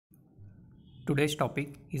Today's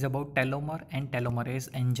topic is about telomere and telomerase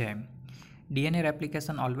enzyme. DNA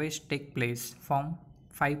replication always takes place from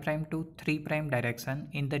 5' to 3' direction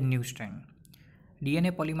in the new strand.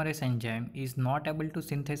 DNA polymerase enzyme is not able to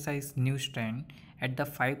synthesize new strand at the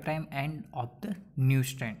 5' end of the new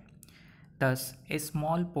strand. Thus, a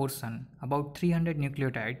small portion, about 300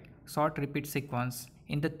 nucleotide, short repeat sequence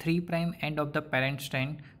in the 3' end of the parent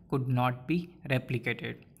strand could not be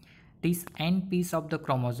replicated. This end piece of the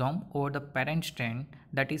chromosome over the parent strand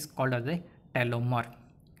that is called as a telomere.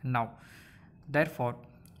 Now, therefore,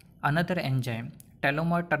 another enzyme,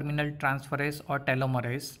 telomere terminal transferase or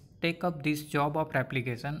telomerase, take up this job of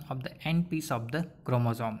replication of the end piece of the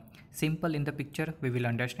chromosome. Simple in the picture we will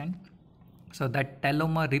understand. So that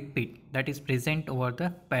telomere repeat that is present over the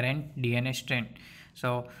parent DNA strand.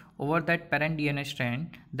 So over that parent DNA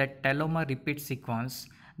strand, that telomere repeat sequence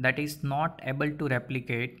that is not able to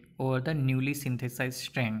replicate over the newly synthesized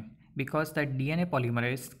strand because the DNA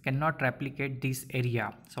polymerase cannot replicate this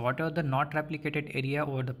area. So whatever the not replicated area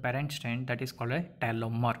over the parent strand, that is called a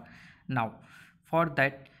telomere. Now for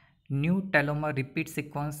that, new telomere repeat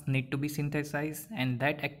sequence need to be synthesized, and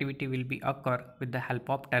that activity will be occur with the help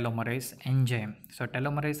of telomerase enzyme. So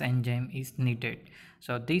telomerase enzyme is needed.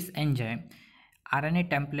 So this enzyme RNA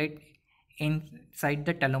template inside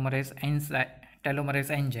the telomerase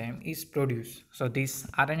enzyme is produced. So this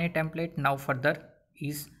RNA template now further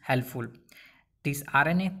is helpful. This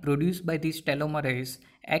RNA produced by this telomerase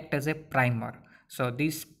act as a primer. So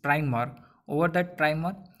this primer, over that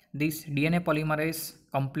primer, this DNA polymerase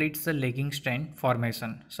completes the lagging strand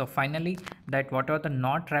formation. So finally, that whatever the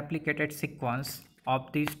not replicated sequence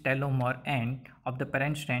of this telomere end of the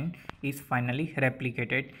parent strand is finally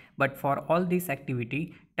replicated. But for all this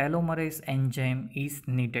activity, telomerase enzyme is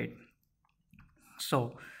needed.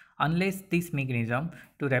 So unless this mechanism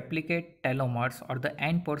to replicate telomeres or the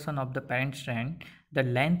end portion of the parent strand, the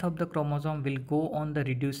length of the chromosome will go on the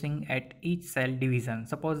reducing at each cell division.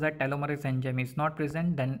 Suppose that telomerase enzyme is not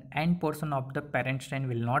present, then end portion of the parent strand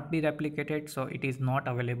will not be replicated, so it is not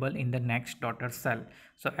available in the next daughter cell.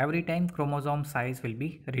 So every time chromosome size will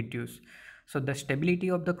be reduced. So the stability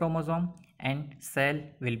of the chromosome and cell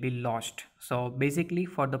will be lost. So basically,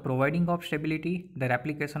 for the providing of stability, the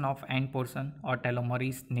replication of end portion or telomere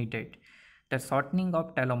is needed. The shortening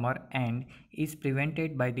of telomere end is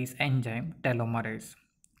prevented by this enzyme telomerase.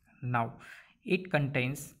 Now,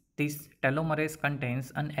 this telomerase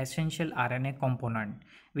contains an essential RNA component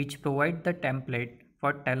which provides the template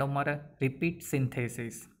for telomere repeat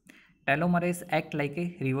synthesis. Telomerase act like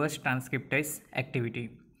a reverse transcriptase activity.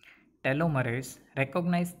 Telomerase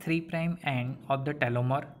recognize 3' end of the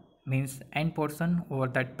telomere, means end portion over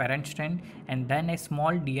that parent strand, and then a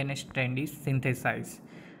small DNA strand is synthesized,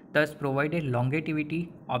 thus provide a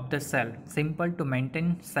longevity of the cell. Simple, to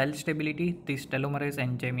maintain cell stability, this telomerase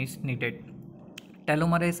enzyme is needed.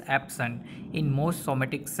 Telomerase absent in most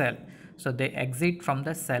somatic cell, so they exit from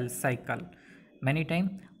the cell cycle. Many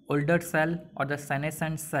times older cell or the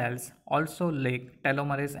senescent cells also lack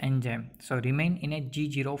telomerase enzyme, so remain in a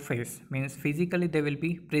G0 phase, means physically they will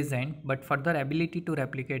be present but further ability to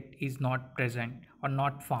replicate is not present or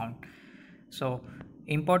not found. So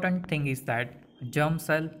important thing is that germ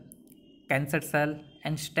cell, cancer cell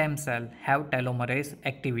and stem cell have telomerase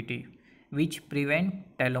activity which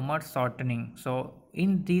prevent telomere shortening. So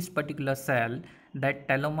in this particular cell, that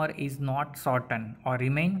telomere is not shortened or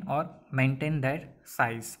remain or maintain their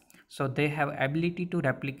size. So they have ability to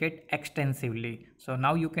replicate extensively. So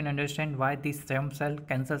now you can understand why this germ cell,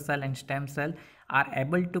 cancer cell and stem cell are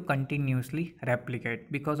able to continuously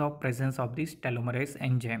replicate because of presence of this telomerase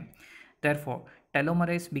enzyme. Therefore,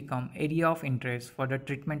 telomerase become area of interest for the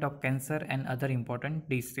treatment of cancer and other important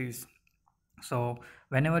diseases. So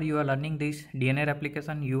whenever you are learning this DNA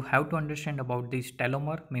replication, you have to understand about this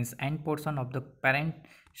telomere, means end portion of the parent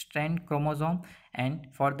strand chromosome, and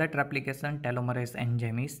for that replication telomerase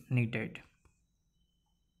enzyme is needed.